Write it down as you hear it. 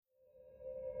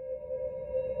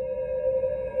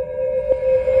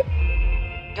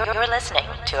You're listening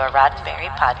to a Roddenberry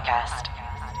podcast.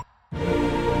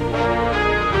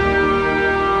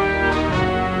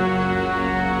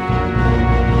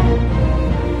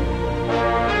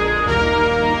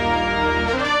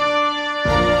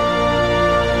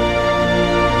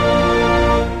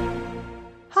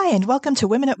 Hi, and welcome to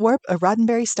Women at Warp, a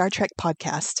Roddenberry Star Trek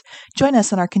podcast. Join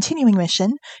us on our continuing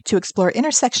mission to explore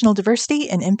intersectional diversity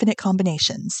and infinite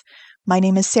combinations. My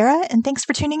name is Sarah, and thanks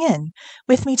for tuning in.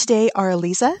 With me today are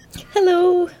Eliza.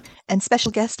 Hello. And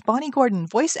special guest Bonnie Gordon,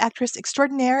 voice actress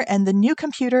extraordinaire and the new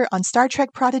computer on Star Trek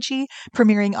Prodigy,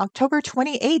 premiering October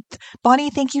 28th.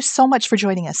 Bonnie, thank you so much for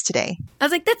joining us today. I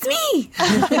was like, that's me.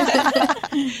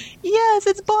 Yes,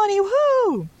 it's Bonnie.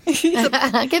 Woo!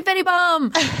 Confetti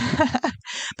bomb.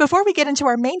 Before we get into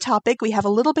our main topic, we have a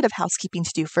little bit of housekeeping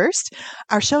to do first.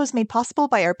 Our show is made possible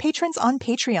by our patrons on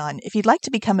Patreon. If you'd like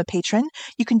to become a patron,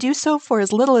 you can do so for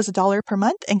as little as $1 per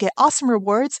month and get awesome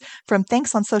rewards from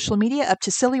thanks on social media up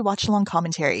to silly watch-along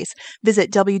commentaries.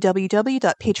 Visit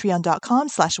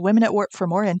www.patreon.com/womenatwarp for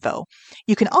more info.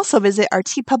 You can also visit our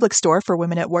TeePublic store for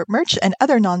Women at Warp merch and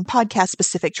other non-podcast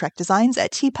specific Trek designs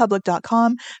at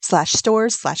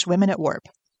teepublic.com/stores/womenatwarp.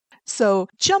 So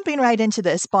jumping right into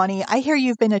this, Bonnie, I hear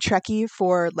you've been a Trekkie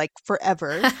for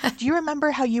forever. Do you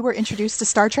remember how you were introduced to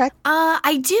Star Trek?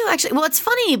 I do actually. Well, it's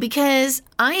funny because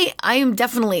I am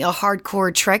definitely a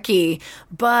hardcore Trekkie,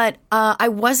 but I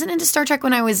wasn't into Star Trek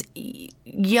when I was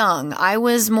young. I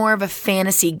was more of a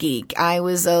fantasy geek. I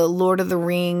was a Lord of the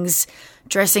Rings,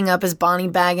 dressing up as Bonnie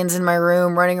Baggins in my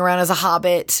room, running around as a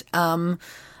hobbit.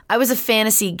 I was a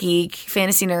fantasy geek,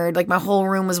 fantasy nerd. Like my whole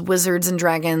room was wizards and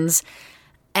dragons.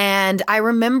 And I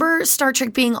remember Star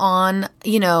Trek being on,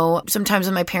 sometimes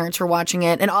when my parents were watching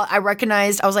it. And I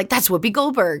was like, that's Whoopi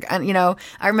Goldberg. And, I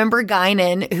remember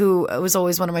Guinan, who was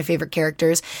always one of my favorite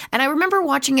characters. And I remember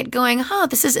watching it going,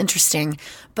 this is interesting.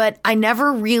 But I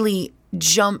never really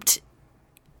jumped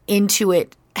into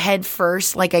it head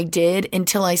first like I did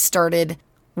until I started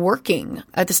working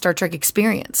at the Star Trek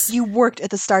Experience. You worked at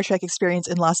the Star Trek Experience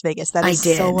in Las Vegas. That is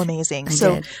so amazing.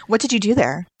 What did you do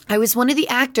there? I was one of the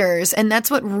actors, and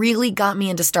that's what really got me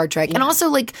into Star Trek. Yeah. And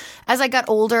also, as I got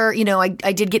older,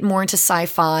 I did get more into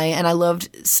sci-fi, and I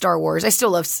loved Star Wars. I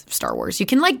still love Star Wars. You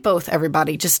can like both,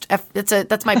 everybody.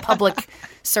 That's my public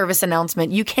service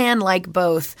announcement. You can like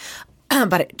both,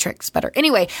 but Trek's better.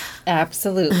 Anyway.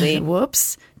 Absolutely.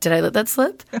 Whoops. Did I let that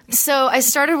slip? So I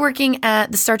started working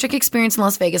at the Star Trek Experience in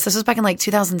Las Vegas. This was back in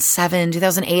 2007,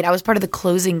 2008. I was part of the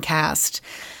closing cast.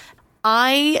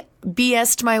 I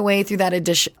BS'd my way through that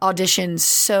audition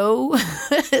so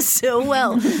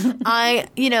well. I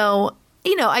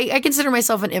consider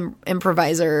myself an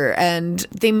improviser, and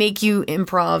they make you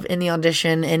improv in the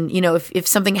audition. And, if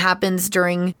something happens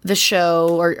during the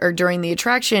show or during the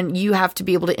attraction, you have to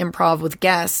be able to improv with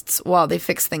guests while they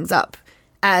fix things up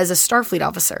as a Starfleet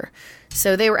officer.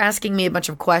 So they were asking me a bunch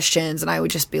of questions, and I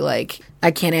would just be like, I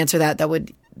can't answer that. That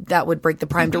would break the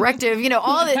Prime Directive,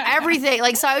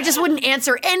 everything. So I just wouldn't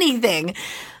answer anything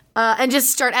and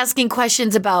just start asking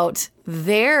questions about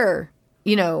I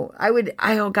came up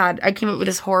with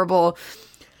this horrible,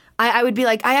 I would be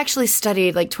like, I actually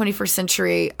studied 21st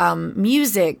century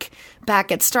music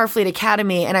back at Starfleet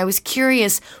Academy, and I was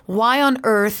curious, why on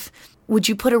earth would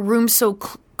you put a room so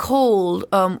cold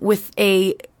with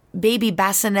a baby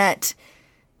bassinet?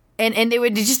 And they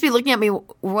would just be looking at me,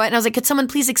 what? And I was like, could someone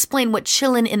please explain what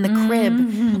chillin' in the crib?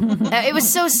 It was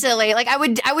so silly. I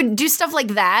would do stuff like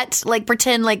that,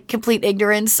 pretend complete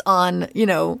ignorance on,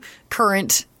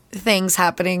 current things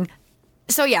happening.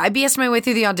 So yeah, I BS'd my way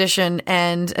through the audition,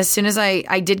 and as soon as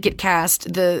I did get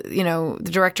cast, the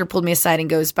director pulled me aside and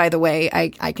goes, by the way,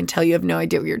 I can tell you have no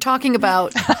idea what you're talking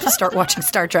about. Start watching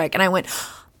Star Trek. And I went,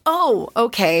 oh,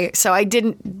 okay. So I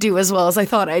didn't do as well as I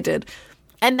thought I did.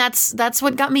 And that's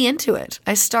what got me into it.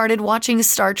 I started watching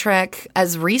Star Trek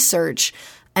as research,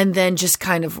 and then just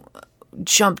kind of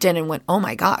jumped in and went, oh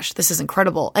my gosh, this is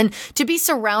incredible. And to be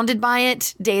surrounded by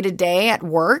it day to day at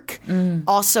work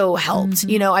also helped.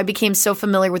 Mm-hmm. I became so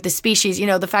familiar with the species.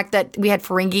 The fact that we had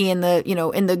Ferengi in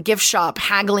the gift shop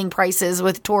haggling prices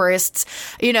with tourists.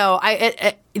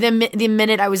 The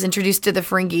minute I was introduced to the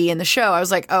Ferengi in the show, I was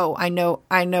like, oh, I know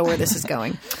where this is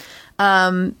going.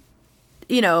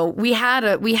 We had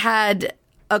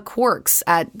a Quarks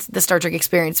at the Star Trek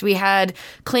Experience. We had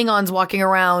Klingons walking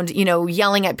around,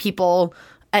 yelling at people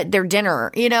at their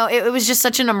dinner. It was just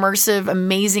such an immersive,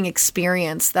 amazing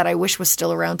experience that I wish was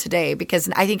still around today, because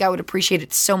I think I would appreciate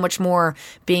it so much more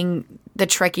being the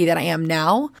Trekkie that I am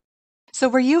now. So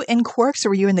were you in Quarks or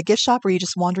were you in the gift shop? Were you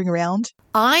just wandering around?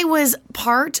 I was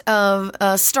part of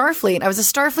Starfleet. I was a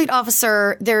Starfleet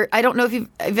officer. There, I don't know if you've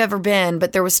ever been,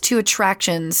 but there was 2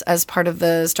 attractions as part of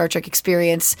the Star Trek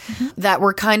experience that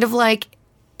were kind of like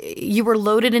you were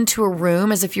loaded into a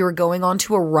room as if you were going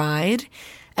onto a ride.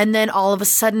 And then all of a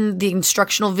sudden the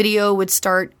instructional video would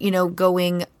start,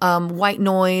 going white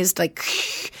noise, like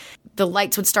the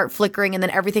lights would start flickering and then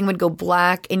everything would go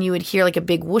black and you would hear like a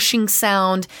big whooshing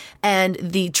sound and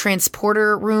the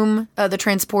transporter room, the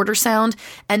transporter sound.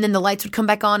 And then the lights would come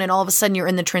back on and all of a sudden you're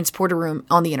in the transporter room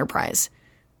on the Enterprise.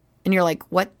 And you're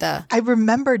like, what the? I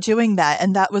remember doing that,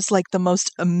 and that was like the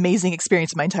most amazing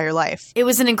experience of my entire life. It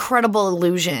was an incredible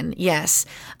illusion, yes.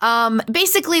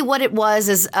 Basically what it was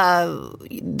is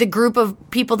the group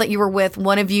of people that you were with,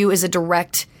 one of you is a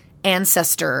direct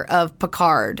ancestor of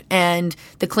Picard, and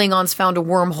the Klingons found a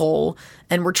wormhole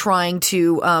and were trying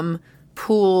to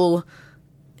pull,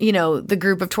 the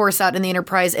group of tourists out, and the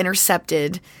Enterprise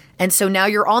intercepted. And so now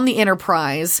you're on the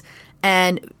Enterprise,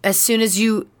 and as soon as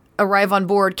you arrive on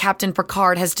board, Captain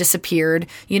Picard has disappeared.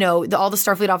 All the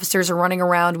Starfleet officers are running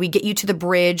around. We get you to the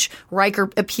bridge. Riker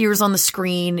appears on the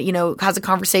screen, has a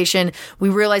conversation. We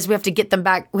realize we have to get them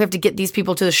back. We have to get these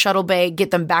people to the shuttle bay, get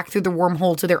them back through the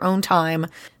wormhole to their own time.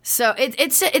 So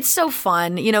it's so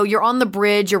fun. You're on the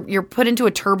bridge. You're put into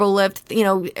a turbo lift.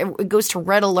 It goes to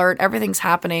red alert. Everything's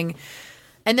happening.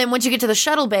 And then once you get to the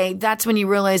shuttle bay, that's when you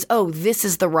realize, oh, this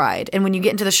is the ride. And when you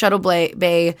get into the shuttle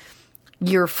bay,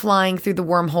 you're flying through the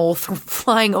wormhole,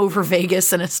 flying over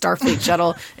Vegas in a Starfleet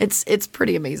shuttle. It's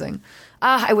pretty amazing.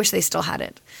 I wish they still had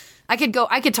it. I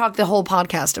could talk the whole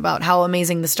podcast about how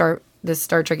amazing the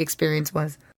Star Trek experience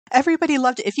was. Everybody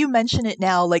loved it. If you mention it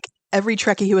now, like every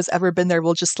Trekkie who has ever been there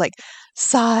will just like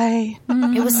sigh.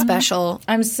 It was special.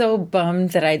 I'm so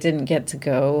bummed that I didn't get to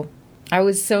go. I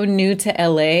was so new to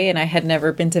LA and I had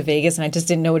never been to Vegas and I just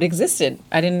didn't know it existed.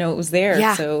 I didn't know it was there.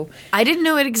 Yeah. So I didn't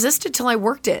know it existed till I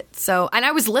worked it. So, and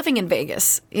I was living in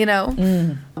Vegas,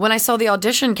 When I saw the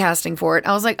audition casting for it,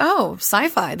 I was like, oh,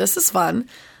 sci-fi, this is fun.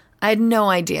 I had no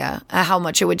idea how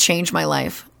much it would change my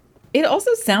life. It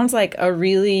also sounds like a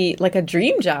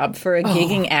dream job for a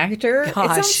gigging actor. Gosh.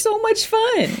 It sounds so much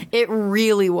fun. It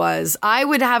really was. I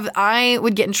would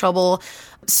get in trouble.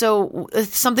 So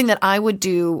something that I would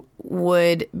do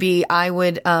would be,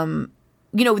 there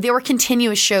were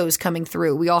continuous shows coming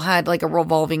through. We all had like a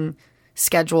revolving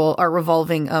schedule or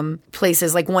revolving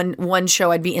places. Like one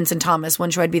show I'd be Ensign Thomas, one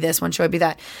show I'd be this, one show I'd be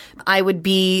that. I would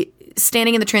be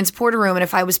standing in the transporter room, and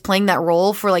if I was playing that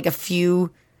role for like a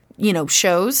few,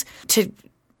 shows to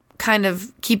kind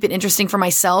of keep it interesting for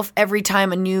myself, every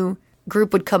time a new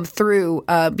group would come through,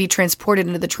 be transported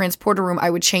into the transporter room, I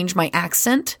would change my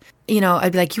accent.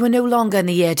 I'd be like, you are no longer in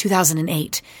the year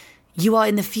 2008. You are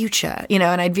in the future, and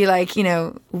I'd be like,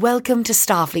 welcome to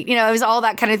Starfleet. It was all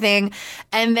that kind of thing.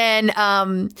 And then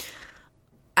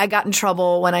I got in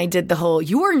trouble when I did the whole,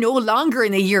 you are no longer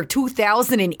in the year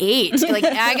 2008. Like,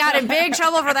 I got in big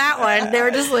trouble for that one. They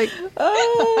were just like,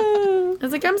 oh. I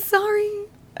was like, I'm sorry.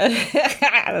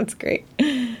 That's great.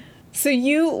 So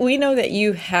we know that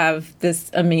you have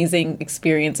this amazing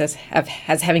experience as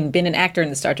having been an actor in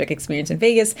the Star Trek experience in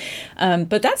Vegas,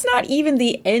 but that's not even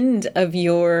the end of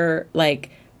your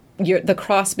the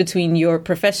cross between your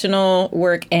professional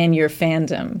work and your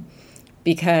fandom,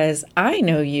 because I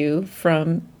know you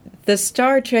from the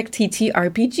Star Trek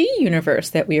TTRPG universe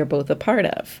that we are both a part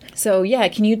of. So yeah,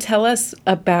 can you tell us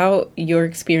about your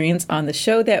experience on the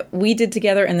show that we did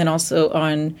together, and then also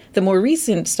on the more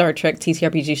recent Star Trek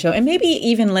TTRPG show? And maybe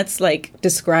even let's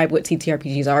describe what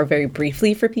TTRPGs are very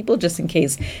briefly for people, just in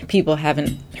case people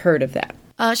haven't heard of that.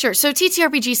 Sure. So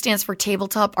TTRPG stands for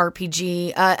Tabletop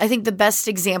RPG. I think the best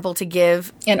example to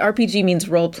give... And RPG means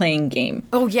role-playing game.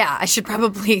 Oh, yeah. I should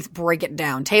probably break it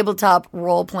down. Tabletop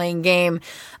role-playing game.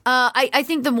 I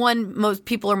think the one most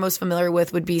people are most familiar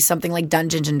with would be something like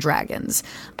Dungeons and Dragons.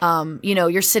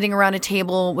 You're sitting around a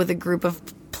table with a group of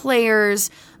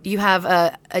players. You have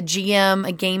a GM,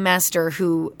 a game master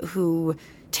who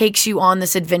takes you on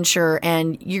this adventure,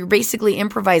 and you're basically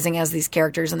improvising as these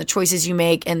characters, and the choices you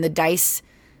make and the dice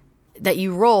that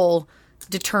you roll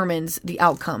determines the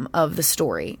outcome of the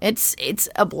story. It's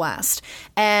a blast.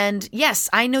 And yes,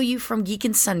 I know you from Geek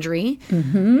and Sundry.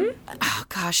 Mm-hmm. Oh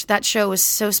gosh, that show was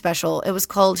so special. It was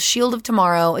called Shield of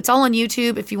Tomorrow. It's all on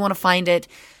YouTube if you want to find it.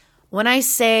 When I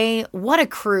say what a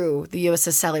crew the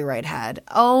USS Sally Ride had,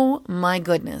 oh my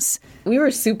goodness. We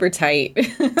were super tight.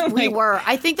 We were.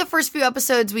 I think the first few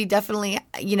episodes we definitely,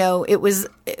 it was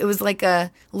like a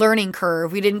learning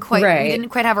curve. We didn't quite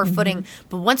have our footing.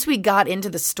 But once we got into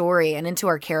the story and into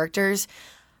our characters,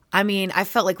 I mean, I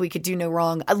felt like we could do no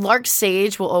wrong. Lark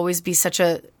Sage will always be such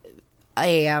a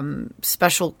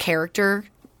special character.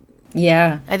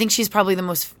 Yeah. I think she's probably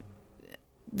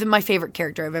my favorite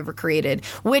character I've ever created,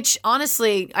 which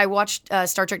honestly, I watched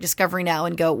Star Trek Discovery now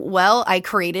and go, well, I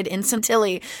created Ensign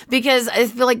Tilly, because I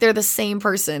feel like they're the same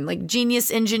person, like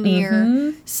genius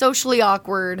engineer, socially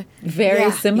awkward.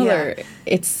 Very similar. Yeah.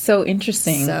 It's so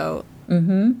interesting. So,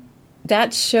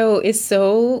 that show is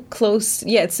so close.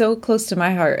 Yeah, it's so close to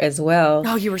my heart as well.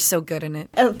 Oh, you were so good in it.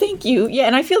 Oh, thank you. Yeah,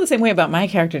 and I feel the same way about my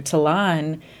character,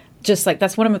 Talan. Just like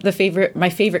that's one of my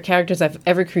favorite characters I've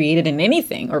ever created in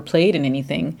anything or played in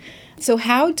anything. So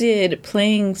how did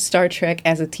playing Star Trek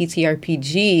as a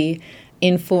TTRPG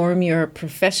inform your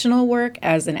professional work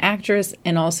as an actress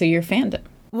and also your fandom?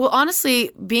 Well, honestly,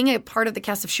 being a part of the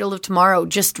cast of Shield of Tomorrow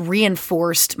just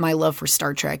reinforced my love for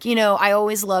Star Trek. You know, I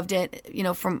always loved it, you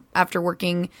know, from after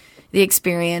working the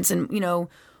experience and, you know,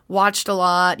 watched a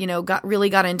lot, you know, got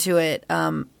into it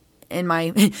in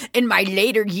my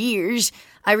later years.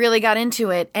 I really got into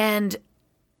it, and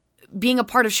being a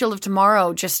part of Shield of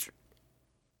Tomorrow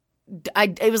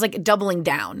it was like doubling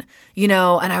down, you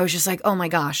know, and I was just like, oh my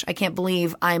gosh, I can't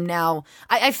believe I'm now,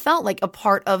 I felt like a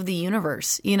part of the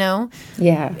universe, you know?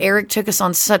 Yeah. Eric took us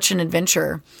on such an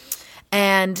adventure.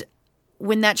 And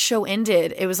when that show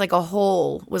ended, it was like a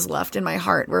hole was left in my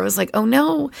heart where it was like, oh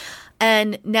no.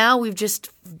 And now we've just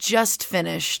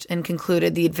finished and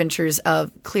concluded the adventures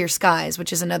of Clear Skies,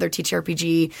 which is another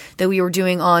TTRPG that we were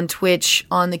doing on Twitch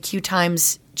on the Q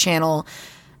Times channel.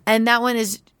 And that one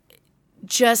is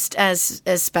just as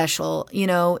special. You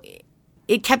know,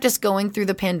 it kept us going through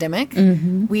the pandemic.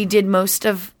 We did most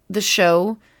of the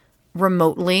show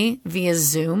remotely via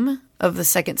Zoom of the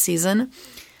second season.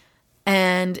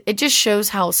 And it just shows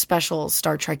how special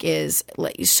Star Trek is.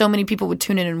 Like, so many people would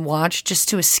tune in and watch just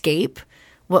to escape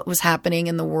what was happening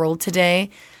in the world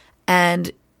today.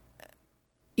 And,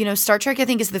 you know, Star Trek, I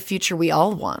think, is the future we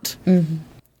all want.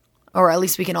 Or at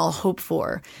least we can all hope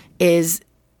for, is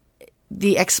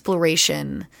the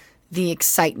exploration, the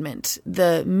excitement,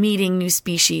 the meeting new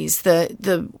species,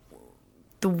 the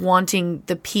wanting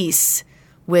the peace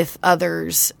with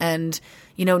others, and,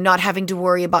 you know, not having to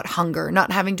worry about hunger,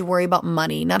 not having to worry about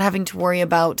money, not having to worry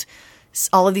about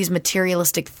all of these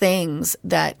materialistic things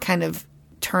that kind of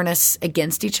turn us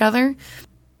against each other.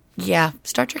 Yeah,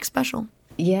 Star Trek's special.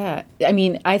 Yeah. I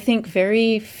mean, I think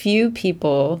very few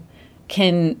people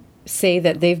can say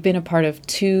that they've been a part of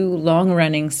 2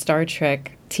 long-running Star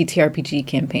Trek TTRPG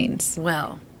campaigns.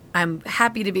 Well, I'm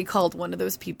happy to be called one of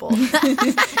those people.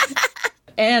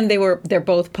 And they're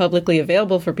both publicly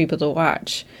available for people to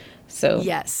watch. So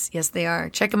yes, they are.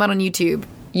 Check them out on YouTube.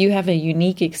 You have a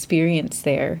unique experience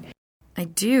there. I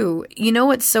do. You know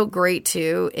what's so great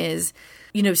too is,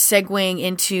 you know, segueing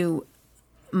into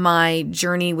my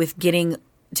journey with getting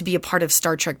to be a part of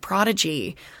Star Trek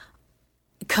Prodigy,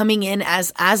 coming in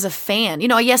as a fan. You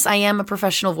know, yes, I am a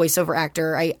professional voiceover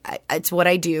actor. I it's what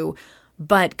I do.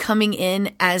 But coming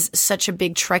in as such a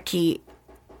big Trekkie,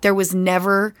 there was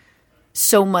never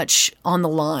so much on the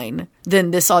line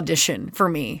than this audition for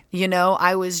me. You know,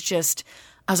 I was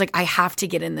like, I have to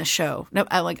get in this show. No,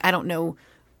 I don't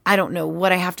know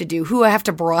what I have to do, who I have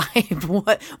to bribe,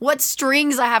 what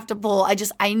strings I have to pull.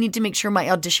 I need to make sure my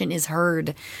audition is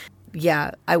heard.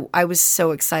 Yeah, I was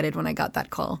so excited when I got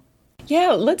that call.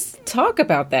 Yeah, let's talk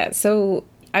about that. So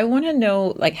I want to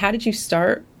know, like, how did you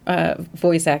start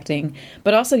voice acting?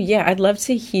 But also, yeah, I'd love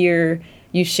to hear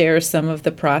you share some of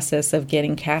the process of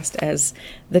getting cast as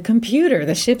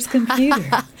the ship's computer.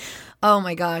 Oh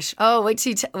my gosh! Oh, wait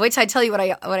till I tell you what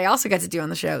I also got to do on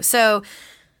the show. So,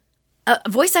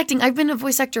 voice acting. I've been a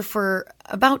voice actor for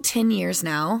about 10 years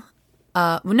now.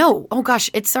 No, oh gosh,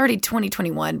 it's already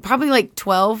 2021. Probably like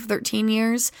 12, 13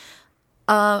 years.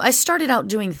 I started out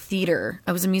doing theater.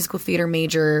 I was a musical theater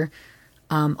major,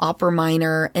 opera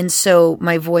minor, and so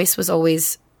my voice was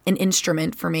always an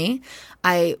instrument for me.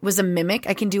 I was a mimic.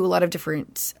 I can do a lot of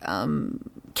different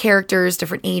characters,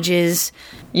 different ages.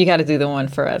 You got to do the one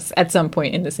for us at some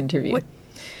point in this interview. What?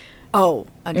 Oh,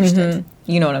 understood.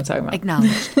 You know what I'm talking about.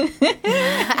 Acknowledged.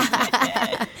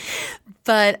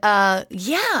 But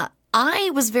yeah, I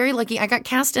was very lucky. I got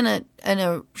cast in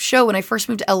a show when I first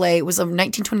moved to LA. It was a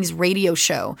 1920s radio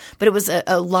show, but it was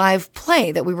a live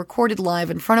play that we recorded live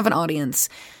in front of an audience.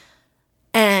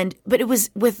 But it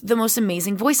was with the most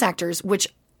amazing voice actors, which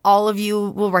all of you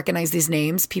will recognize these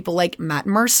names. People like Matt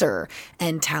Mercer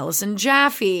and Taliesin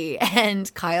Jaffe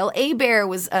and Kyle Hebert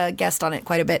was a guest on it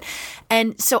quite a bit.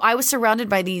 And so I was surrounded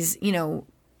by these, you know,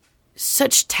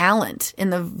 such talent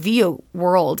in the VO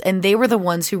world. And they were the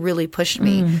ones who really pushed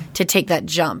me to take that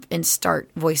jump and start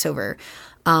voiceover.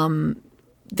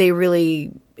 they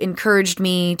really encouraged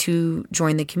me to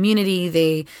join the community.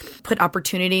 They put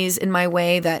opportunities in my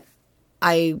way that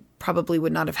I probably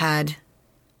would not have had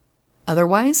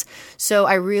otherwise. So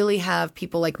I really have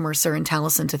people like Mercer and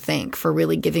Taliesin to thank for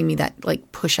really giving me that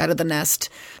like push out of the nest,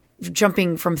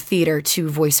 jumping from theater to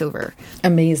voiceover.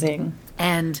 Amazing.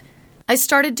 And I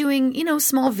started doing,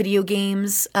 small video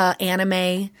games,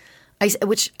 anime,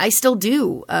 which I still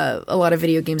do a lot of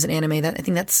video games and anime. I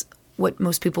think that's what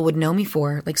most people would know me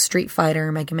for, like Street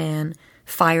Fighter, Mega Man,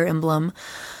 Fire Emblem.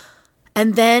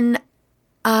 And then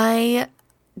I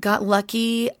got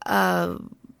lucky.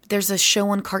 There's a show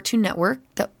on Cartoon Network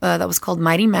that was called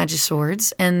Mighty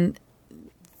Magiswords, and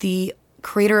the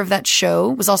creator of that show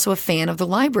was also a fan of the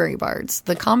Library Bards,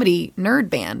 the comedy nerd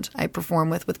band I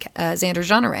perform with Xander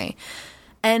Jeanneret.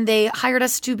 And they hired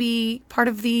us to be part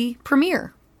of the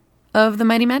premiere of the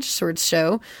Mighty Magiswords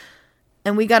show.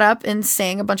 And we got up and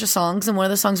sang a bunch of songs, and one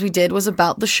of the songs we did was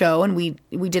about the show, and we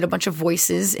did a bunch of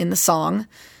voices in the song.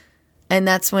 And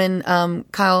that's when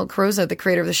Kyle Carrozza, the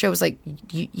creator of the show, was like,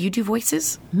 you do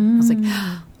voices? I was like,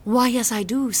 why, yes, I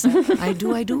do, sir. I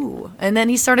do. And then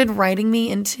he started writing me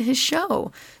into his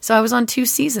show. So I was on 2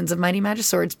 seasons of Mighty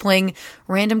Magiswords playing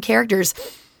random characters.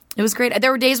 It was great.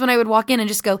 There were days when I would walk in and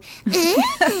just go,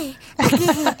 and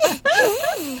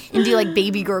do like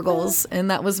baby gurgles. And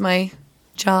that was my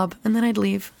job. And then I'd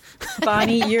leave.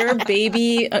 Bonnie, your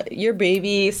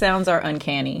baby sounds are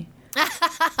uncanny.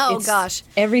 Gosh.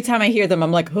 Every time I hear them,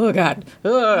 I'm like, oh, God.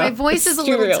 Ugh, my voice is a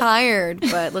little tired,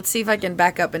 but let's see if I can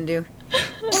back up and do.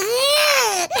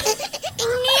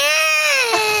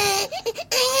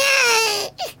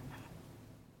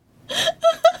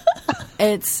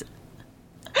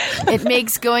 It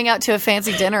makes going out to a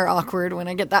fancy dinner awkward when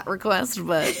I get that request,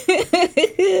 but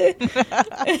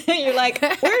you're like,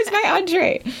 where's my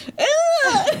entree?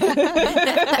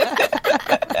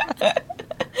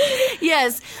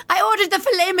 Yes, I ordered the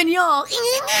filet mignon.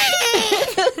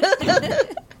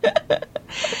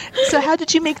 So how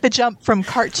did you make the jump from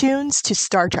cartoons to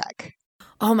Star Trek?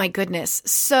 Oh my goodness.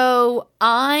 So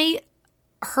I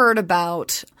heard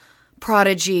about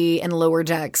Prodigy and Lower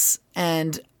Decks,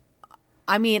 and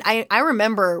I mean, I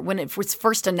remember when it was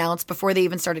first announced, before they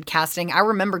even started casting, I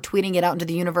remember tweeting it out into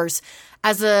the universe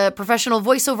as a professional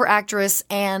voiceover actress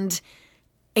and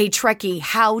a Trekkie.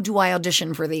 How do I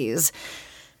audition for these?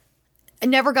 I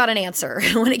never got an answer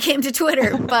when it came to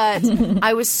Twitter, but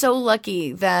I was so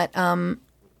lucky that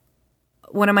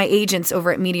one of my agents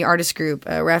over at Media Artist Group,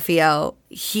 Raphael,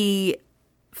 he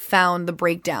found the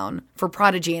breakdown for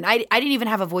Prodigy, and I didn't even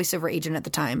have a voiceover agent at the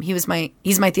time. He's my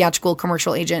theatrical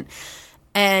commercial agent.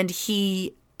 And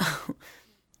he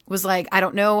was like, I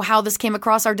don't know how this came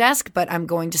across our desk, but I'm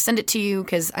going to send it to you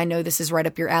because I know this is right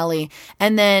up your alley.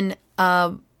 And then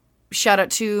shout out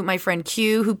to my friend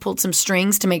Q, who pulled some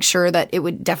strings to make sure that it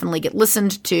would definitely get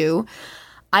listened to.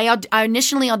 I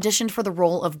initially auditioned for the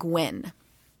role of Gwen.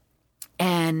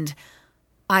 And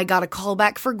I got a call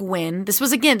back for Gwen. This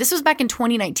was back in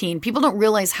 2019. People don't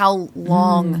realize how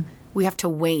long we have to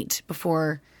wait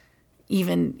before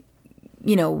even,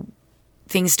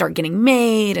 things start getting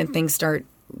made and things start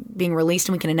being released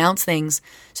and we can announce things.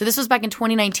 So this was back in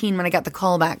 2019 when I got the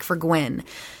call back for Gwen.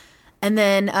 And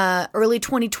then early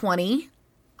 2020,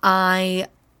 I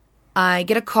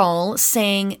get a call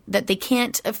saying that they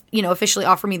can't, officially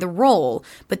offer me the role,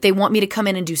 but they want me to come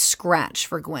in and do scratch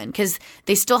for Gwen because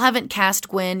they still haven't cast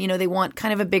Gwen. They want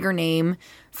kind of a bigger name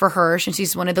for her since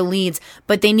she's one of the leads,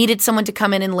 but they needed someone to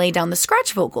come in and lay down the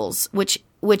scratch vocals, which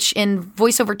in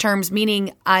voiceover terms,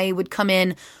 meaning I would come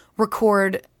in,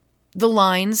 record the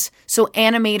lines so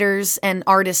animators and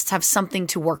artists have something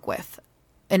to work with,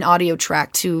 an audio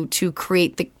track to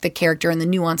create the character and the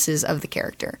nuances of the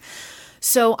character.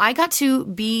 So I got to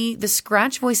be the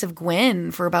scratch voice of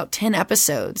Gwen for about 10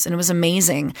 episodes, and it was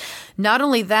amazing. Not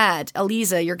only that,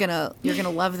 Aliza, you're gonna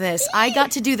love this. I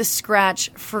got to do the scratch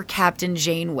for Captain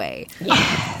Janeway.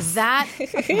 Yes. That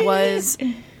was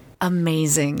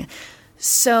amazing.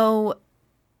 So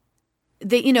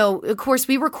of course,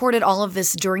 we recorded all of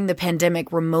this during the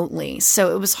pandemic remotely.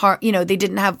 So it was hard. They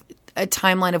didn't have a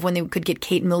timeline of when they could get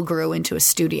Kate Mulgrew into a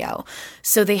studio.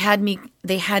 So they had me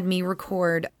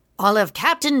record all of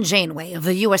Captain Janeway of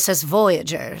the USS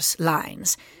Voyager's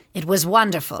lines. It was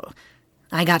wonderful.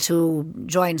 I got to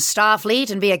join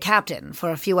Starfleet and be a captain for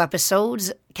a few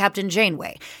episodes, Captain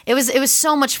Janeway. It was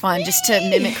so much fun just to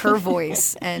mimic her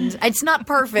voice. And it's not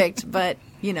perfect, but,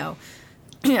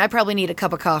 I probably need a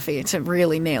cup of coffee to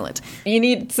really nail it. You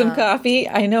need some coffee?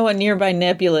 I know a nearby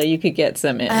nebula you could get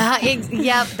some in.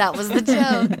 Yep, that was the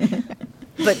joke.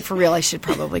 But for real, I should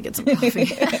probably get some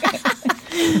coffee.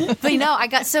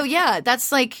 But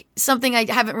that's like something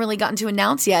I haven't really gotten to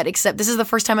announce yet, except this is the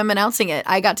first time I'm announcing it.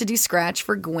 I got to do Scratch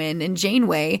for Gwen and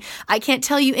Janeway. I can't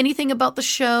tell you anything about the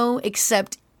show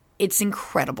except it's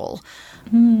incredible.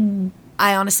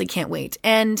 I honestly can't wait.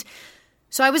 And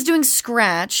so I was doing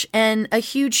Scratch, and a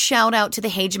huge shout out to the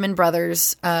Hageman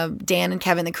brothers, Dan and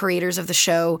Kevin, the creators of the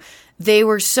show. They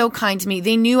were so kind to me.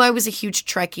 They knew I was a huge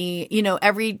Trekkie. You know,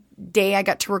 every day I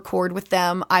got to record with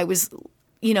them, I was,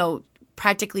 you know,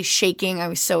 practically shaking. I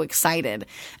was so excited.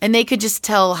 And they could just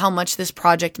tell how much this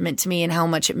project meant to me and how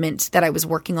much it meant that I was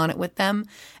working on it with them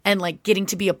and like getting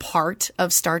to be a part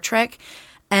of Star Trek.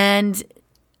 And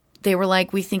they were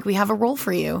like, we think we have a role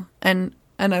for you. And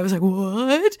I was like,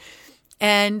 what?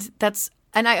 And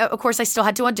I, of course, I still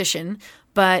had to audition,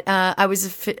 but I was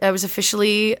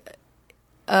officially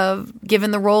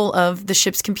given the role of the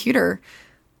ship's computer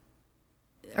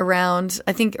around,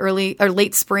 I think,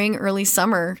 late spring, early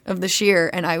summer of this year.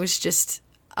 And I was just,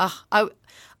 I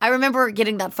remember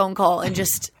getting that phone call and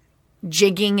just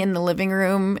jigging in the living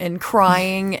room and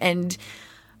crying. And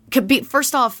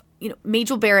first off, you know,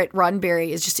 Majel Barrett Roddenberry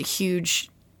is just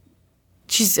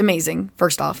she's amazing,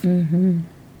 first off. Mm-hmm.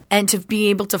 And to be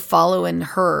able to follow in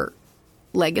her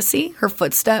legacy, her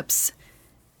footsteps,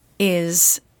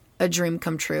 is a dream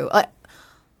come true.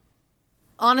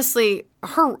 Honestly,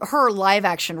 her live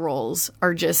action roles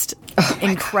are just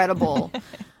incredible.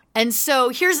 And so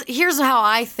here's how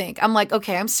I think. I'm like,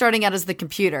 okay, I'm starting out as the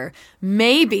computer.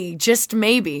 Maybe, just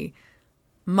maybe,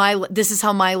 this is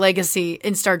how my legacy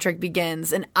in Star Trek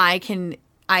begins, and I can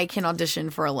audition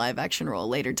for a live action role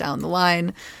later down the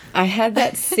line. I had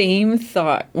that same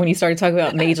thought when you started talking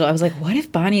about Majel. I was like, what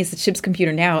if Bonnie is the ship's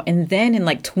computer now, and then in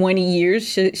like 20 years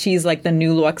she's like the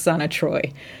new Loxana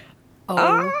Troy?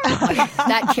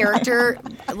 That character,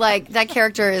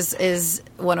 is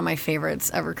one of my favorites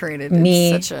ever created.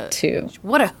 Me too.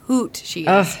 What a hoot she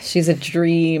is. She's a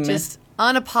dream. Just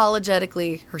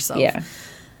unapologetically herself. Yeah.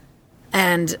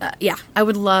 And I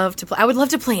would love to play. I would love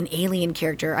to play an alien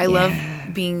character. I love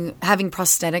having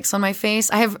prosthetics on my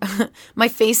face. I have my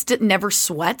face never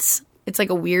sweats. It's like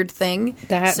a weird thing.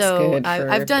 That's good for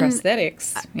I've done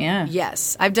prosthetics. Yeah.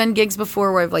 Yes, I've done gigs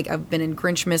before where I've been in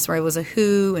Grinchmas where I was a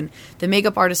Who, and the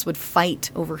makeup artist would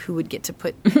fight over who would get to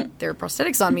put their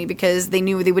prosthetics on me because they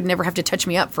knew they would never have to touch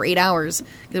me up for 8 hours.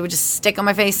 They would just stick on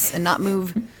my face and not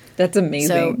move. That's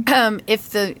amazing. So, if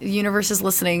the universe is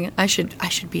listening, I should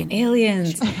be an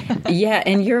aliens. Yeah,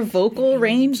 and your vocal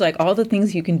range, like all the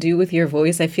things you can do with your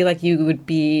voice, I feel like you would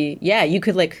be. Yeah, you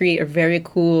could like create a very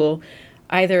cool,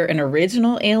 either an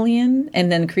original alien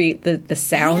and then create the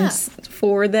sounds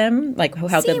for them, like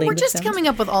how the language we're just sounds. Coming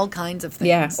up with all kinds of things.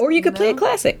 Yeah, or you could play a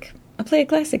classic. Play a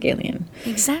classic alien.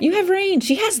 Exactly. You have range.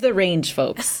 She has the range,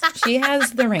 folks. She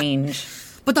has the range.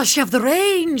 But does she have the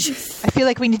range? I feel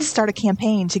like we need to start a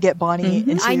campaign to get Bonnie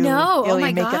into I know. alien Oh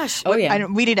my makeup. gosh. Oh yeah.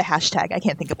 We need a hashtag. I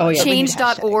can't think of it. Oh yeah.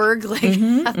 Change.org.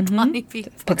 Bonnie be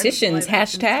petitions,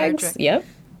 hashtags. Yep.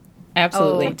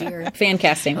 Absolutely. Oh, dear. Fan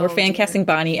casting. We're fan casting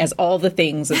Bonnie as all the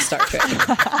things of Star Trek.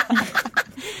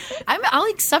 I'll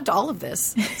accept all of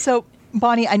this. So,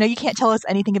 Bonnie, I know you can't tell us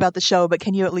anything about the show, but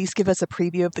can you at least give us a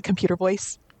preview of the computer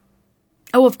voice?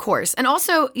 Oh, of course. And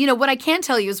also, what I can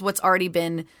tell you is what's already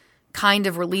been kind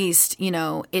of released.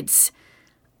 It's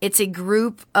a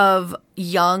group of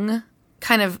young,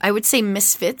 kind of, I would say,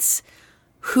 misfits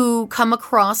who come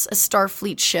across a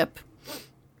Starfleet ship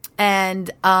and,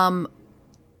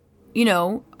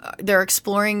 they're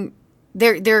exploring,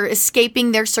 they're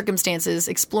escaping their circumstances,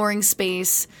 exploring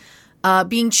space,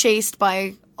 being chased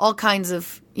by all kinds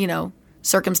of,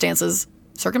 circumstances,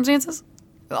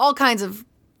 all kinds of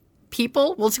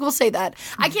people. We'll say that.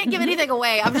 I can't give anything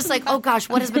away. I'm just like, oh gosh,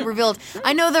 what has been revealed?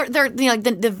 I know they're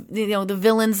the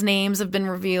villains' names have been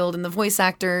revealed and the voice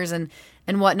actors and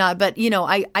whatnot, but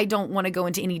I don't want to go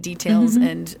into any details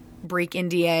and break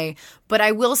NDA. But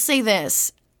I will say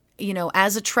this,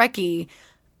 as a Trekkie,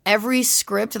 every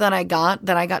script that I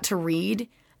got to read,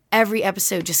 every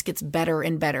episode just gets better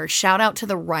and better. Shout out to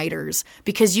the writers,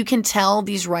 because you can tell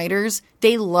these writers,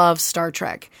 they love Star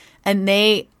Trek, and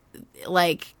they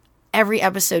every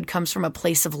episode comes from a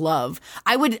place of love.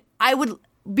 I would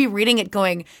be reading it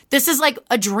going, this is like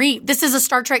a dream. This is a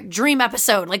Star Trek dream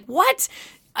episode. Like, what?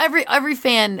 Every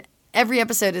fan, every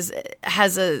episode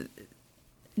has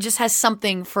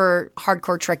something for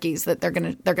hardcore Trekkies that they're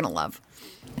gonna love.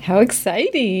 How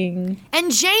exciting.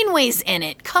 And Janeway's in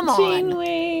it. Come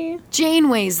on.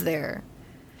 Janeway's there.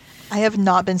 I have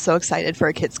not been so excited for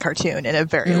a kids' cartoon in a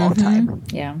very long time.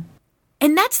 Yeah.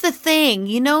 And that's the thing,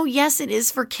 yes, it is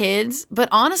for kids, but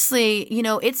honestly,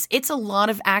 it's a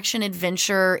lot of action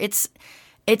adventure.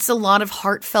 it's a lot of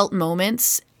heartfelt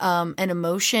moments and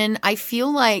emotion. I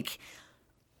feel like,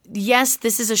 yes,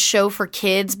 this is a show for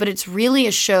kids, but it's really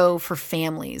a show for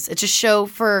families. It's a show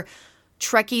for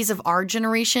Trekkies of our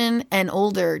generation and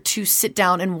older to sit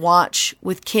down and watch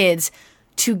with kids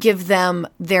to give them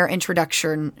their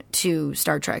introduction to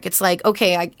Star Trek. It's like,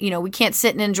 okay, we can't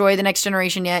sit and enjoy The Next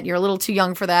Generation yet. You're a little too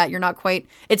young for that. You're not quite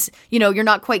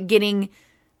getting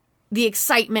the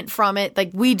excitement from it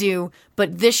like we do,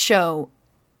 but this show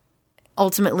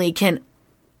ultimately can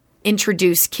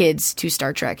introduce kids to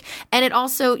Star Trek. And it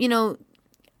also,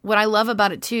 what I love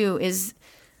about it too is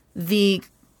these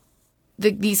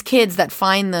kids that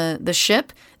find the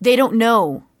ship, they don't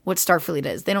know what Starfleet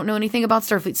is. They don't know anything about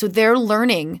Starfleet. So they're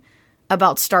learning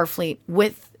about Starfleet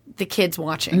with the kids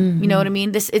watching. Mm-hmm. You know what I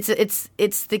mean? It's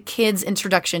the kids'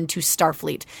 introduction to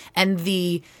Starfleet and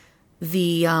the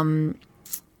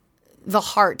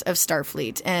heart of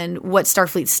Starfleet and what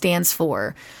Starfleet stands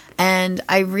for. And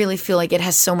I really feel like it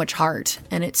has so much heart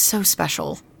and it's so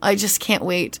special. I just can't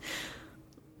wait.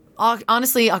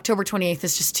 Honestly, October 28th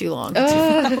is just too long.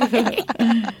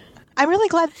 I'm really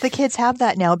glad the kids have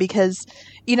that now because,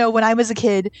 when I was a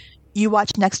kid, you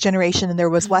watched Next Generation and there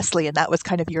was Wesley and that was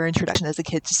kind of your introduction as a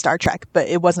kid to Star Trek, but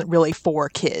it wasn't really for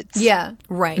kids. Yeah,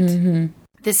 right. Mm-hmm.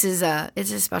 This is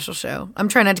it's a special show. I'm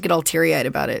trying not to get all teary-eyed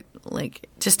about it. Like,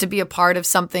 just to be a part of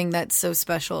something that's so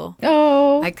special.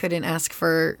 Oh. I couldn't ask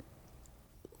for,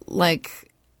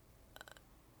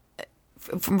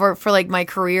 for my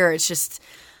career. It's just,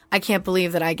 I can't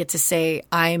believe that I get to say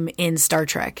I'm in Star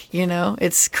Trek,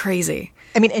 It's crazy.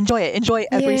 I mean, enjoy it. Enjoy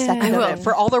every second of it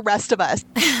for all the rest of us.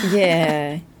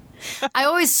 Yeah. I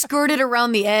always skirted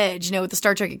around the edge, with the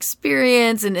Star Trek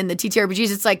experience and the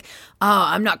TTRPGs. It's like,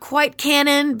 I'm not quite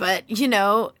canon, but, You've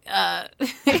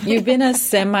been a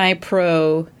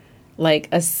semi-pro, not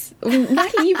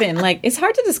even. It's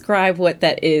hard to describe what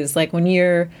that is. When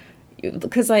you're,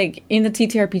 because, in the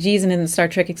TTRPGs and in the Star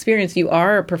Trek experience, you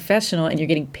are a professional and you're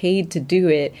getting paid to do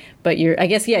it. But you're right.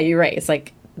 It's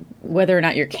whether or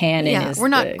not you're canon is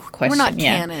the question. We're not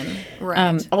canon,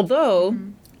 right. Although... Mm-hmm.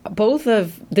 Both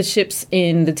of the ships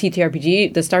in the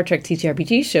TTRPG, the Star Trek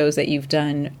TTRPG shows that you've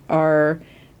done are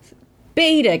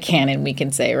beta canon, we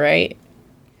can say, right?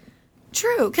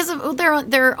 True, because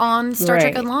they're on Star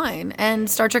Trek Online, and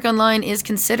Star Trek Online is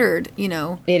considered,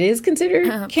 it is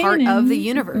considered part of the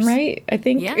universe, right? I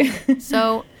think. Yeah.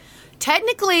 So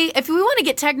technically, if we want to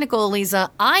get technical, Lisa,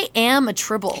 I am a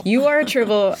Tribble. You are a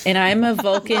Tribble, and I'm a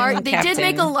Vulcan captain. They did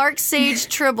make a Lark Sage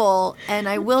Tribble, and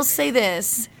I will say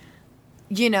this.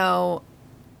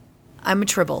 I'm a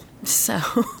Tribble, so...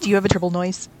 Do you have a Tribble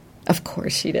noise? Of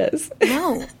course she does.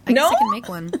 No. I guess I can make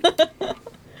one.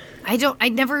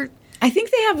 I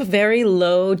think they have a very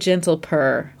low, gentle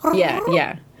purr.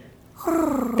 Yeah.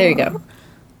 There you go.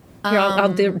 Here,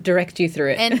 I'll direct you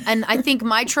through it. And I think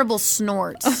my Tribble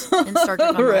snorts in Star Trek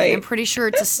Online. Right. I'm pretty sure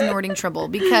it's a snorting Tribble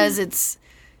because it's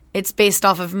based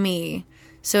off of me.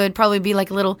 So it'd probably be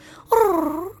like a little...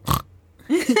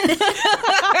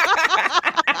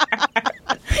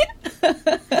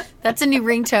 That's a new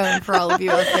ringtone for all of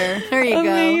you out there. There you go.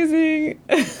 Amazing.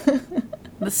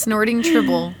 The snorting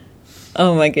Tribble.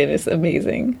 Oh my goodness,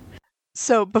 amazing.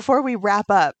 So before we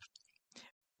wrap up,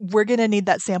 we're going to need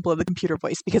that sample of the computer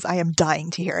voice because I am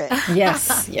dying to hear it.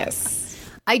 Yes.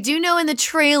 I do know in the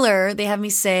trailer they have me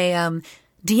say,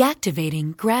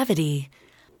 deactivating gravity.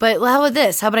 But how about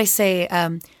this? How about I say,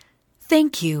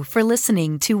 thank you for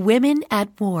listening to Women at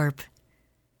Warp.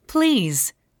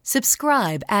 Please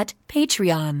subscribe at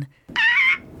Patreon.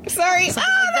 Sorry.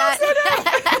 Something like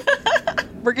that.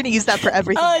 We're going to use that for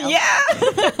everything. Oh, yeah.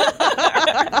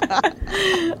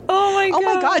 Oh, my God. Oh,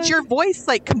 my God. Your voice,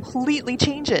 completely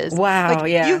changes. Wow,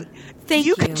 yeah.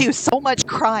 You could do so much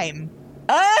crime.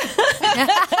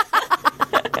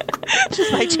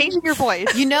 Just by changing your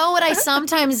voice. You know what I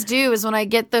sometimes do is when I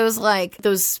get those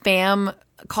spam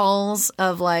calls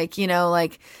of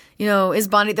is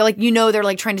Bonnie, they're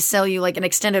they're trying to sell you an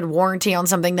extended warranty on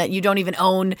something that you don't even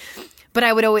own. But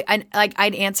I would always,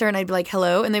 I'd answer and I'd be like,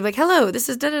 hello. And they'd be like, hello, this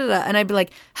is da da da. And I'd be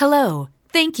like, hello,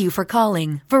 thank you for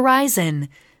calling Verizon.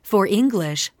 For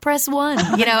English, press 1.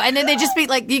 And then they just be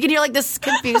you can hear this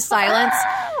confused silence.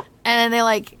 And they're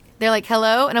like,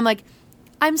 hello. And I'm like,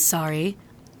 I'm sorry.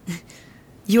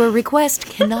 Your request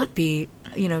cannot be,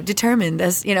 determined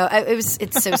as,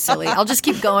 it's so silly. I'll just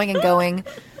keep going and going.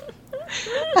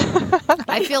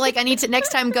 I feel like I need to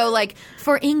next time go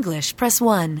for English, press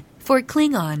 1. For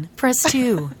Klingon, press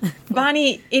 2.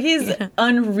 Bonnie, it is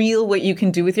unreal what you can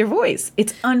do with your voice.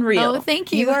 It's unreal. Oh,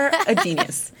 thank you. You are a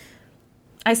genius.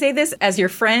 I say this as your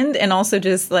friend and also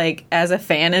just as a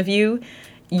fan of you.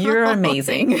 You're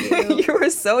amazing. You were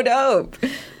so dope.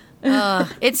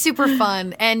 It's super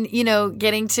fun. And,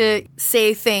 getting to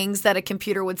say things that a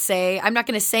computer would say. I'm not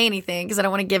going to say anything because I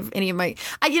don't want to give any of my,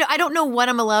 I don't know what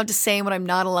I'm allowed to say and what I'm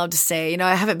not allowed to say.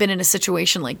 I haven't been in a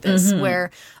situation like this where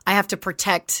I have to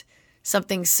protect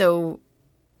something so,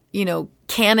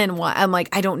 canon. I'm like,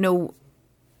 I don't know.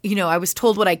 I was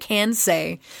told what I can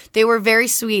say. They were very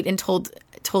sweet and told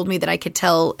me that I could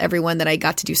tell everyone that I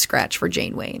got to do Scratch for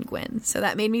Janeway and Gwen. So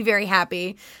that made me very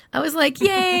happy. I was like,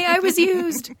 yay, I was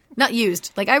used. Not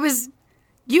used. Like I was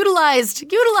utilized.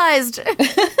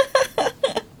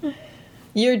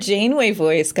 Your Janeway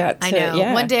voice got to, I know.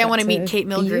 Yeah, one day I want to meet Kate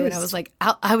Mulgrew and I was like,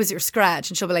 I was your Scratch.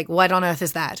 And she'll be like, what on earth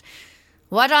is that?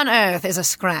 What on earth is a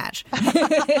Scratch?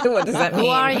 What does that mean? Who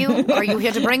are you? Are you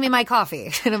here to bring me my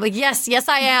coffee? And I'm like, yes,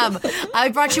 I am. I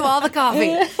brought you all the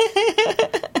coffee.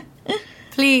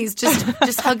 Please,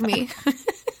 just hug me.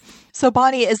 So,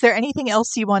 Bonnie, is there anything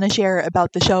else you want to share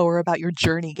about the show or about your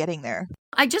journey getting there?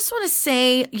 I just want to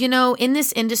say, in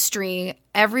this industry,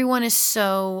 everyone is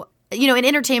so, in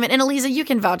entertainment, and Eliza, you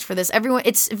can vouch for this. Everyone,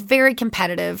 it's very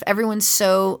competitive.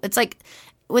 It's like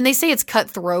when they say it's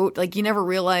cutthroat, like you never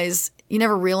realize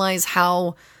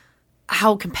how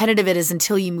competitive it is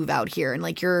until you move out here. And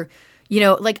like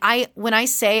when I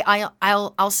say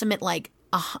I'll submit like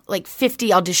 50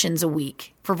 auditions a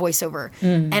week for voiceover.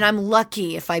 And I'm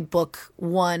lucky if I book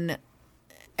one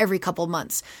every couple of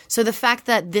months. So the fact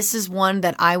that this is one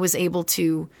that I was able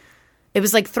to, it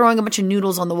was like throwing a bunch of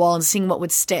noodles on the wall and seeing what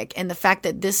would stick. And the fact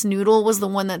that this noodle was the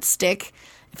one that stick,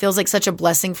 it feels like such a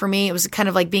blessing for me. It was kind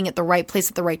of like being at the right place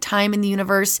at the right time in the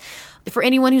universe. For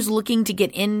anyone who's looking to get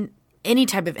in any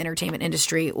type of entertainment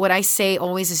industry, what I say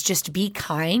always is just be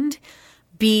kind,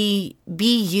 be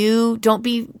you, don't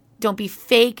be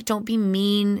fake, don't be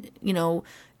mean,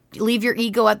 leave your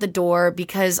ego at the door,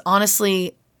 because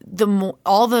honestly,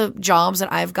 all the jobs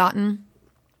that I've gotten,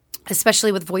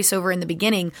 especially with voiceover in the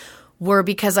beginning, were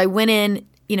because I went in,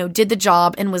 did the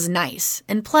job and was nice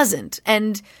and pleasant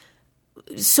and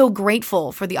so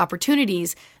grateful for the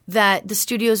opportunities that the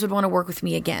studios would want to work with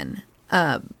me again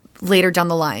later down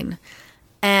the line.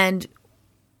 And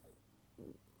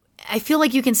I feel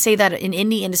like you can say that in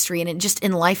indie industry and just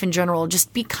in life in general,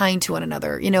 just be kind to one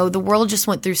another. The world just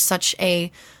went through such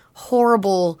a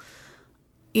horrible,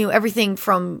 everything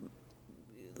from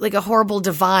like a horrible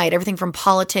divide, everything from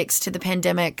politics to the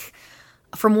pandemic,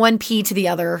 from one P to the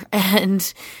other.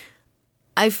 And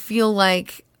I feel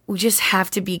like we just have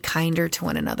to be kinder to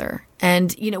one another.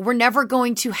 And, we're never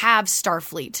going to have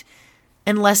Starfleet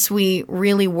unless we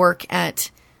really work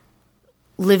at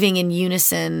living in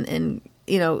unison. And,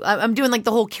 I'm doing like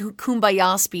the whole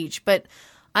kumbaya speech, but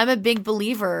I'm a big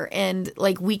believer, and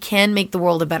like we can make the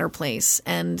world a better place.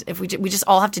 And if we just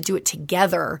all have to do it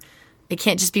together, it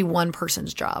can't just be one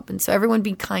person's job. And so everyone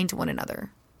be kind to one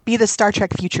another. Be the Star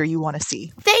Trek future you want to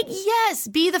see. Yes,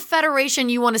 be the Federation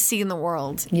you want to see in the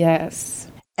world. Yes.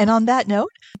 And on that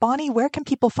note, Bonnie, where can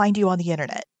people find you on the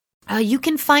internet? You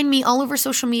can find me all over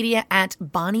social media at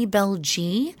Bonnie Bell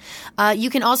G. You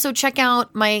can also check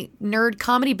out my nerd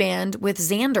comedy band with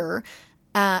Xander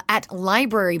at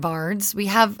Library Bards. We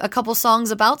have a couple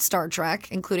songs about Star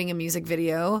Trek, including a music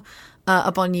video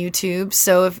up on YouTube.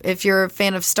 So if you're a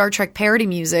fan of Star Trek parody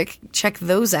music, check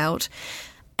those out.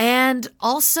 And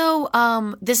also,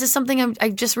 this is something I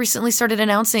just recently started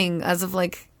announcing as of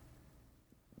like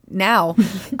now.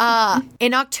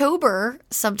 In October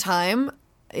sometime,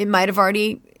 it might have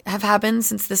already have happened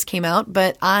since this came out,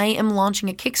 but I am launching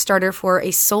a Kickstarter for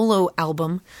a solo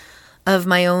album of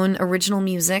my own original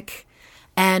music.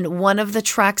 And one of the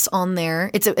tracks on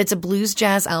there, it's a blues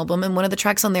jazz album, and one of the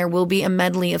tracks on there will be a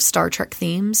medley of Star Trek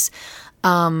themes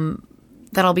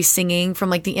that I'll be singing from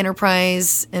like the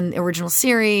Enterprise and original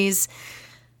series.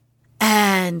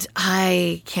 And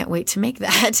I can't wait to make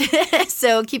that.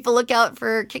 So keep a lookout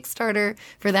for Kickstarter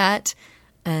for that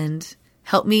and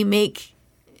help me make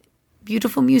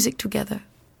beautiful music together.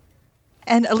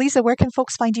 And Eliza, where can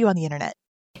folks find you on the internet?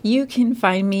 You can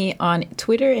find me on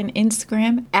Twitter and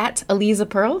Instagram at Eliza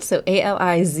Pearl, so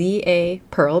ALIZA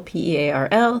Pearl,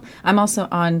 PEARL. I'm also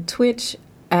on Twitch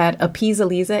at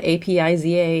Appeasaliza,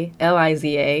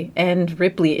 APIZALIZA, and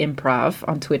Ripley Improv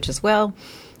on Twitch as well.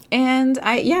 And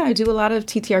I do a lot of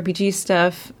TTRPG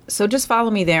stuff, so just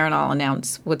follow me there and I'll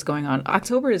announce what's going on.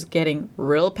 October is getting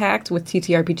real packed with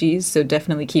TTRPGs, so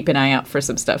definitely keep an eye out for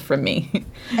some stuff from me.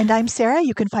 And I'm Sarah.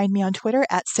 You can find me on Twitter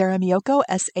at Sarah Miyoko,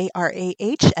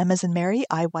 SARAH, M as in Mary,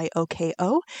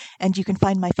 IYOKO. And you can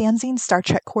find my fanzine, Star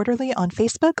Trek Quarterly, on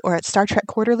Facebook or at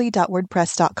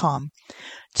StarTrekQuarterly.wordpress.com.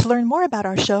 To learn more about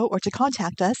our show or to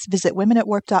contact us, visit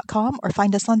womenatwarp.com or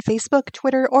find us on Facebook,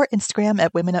 Twitter, or Instagram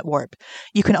at Women at Warp.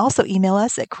 You can also email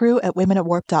us at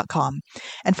crew@womenatwarp.com.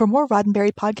 And for more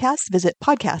Roddenberry podcasts, visit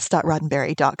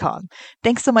podcast.roddenberry.com.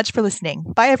 Thanks so much for listening.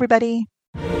 Bye, everybody.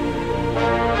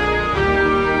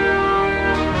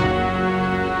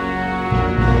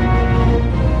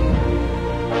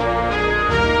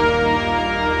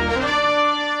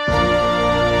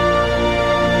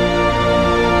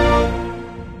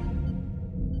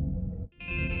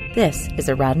 This is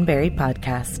a Roddenberry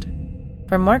podcast.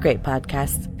 For more great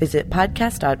podcasts, visit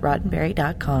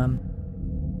podcast.roddenberry.com.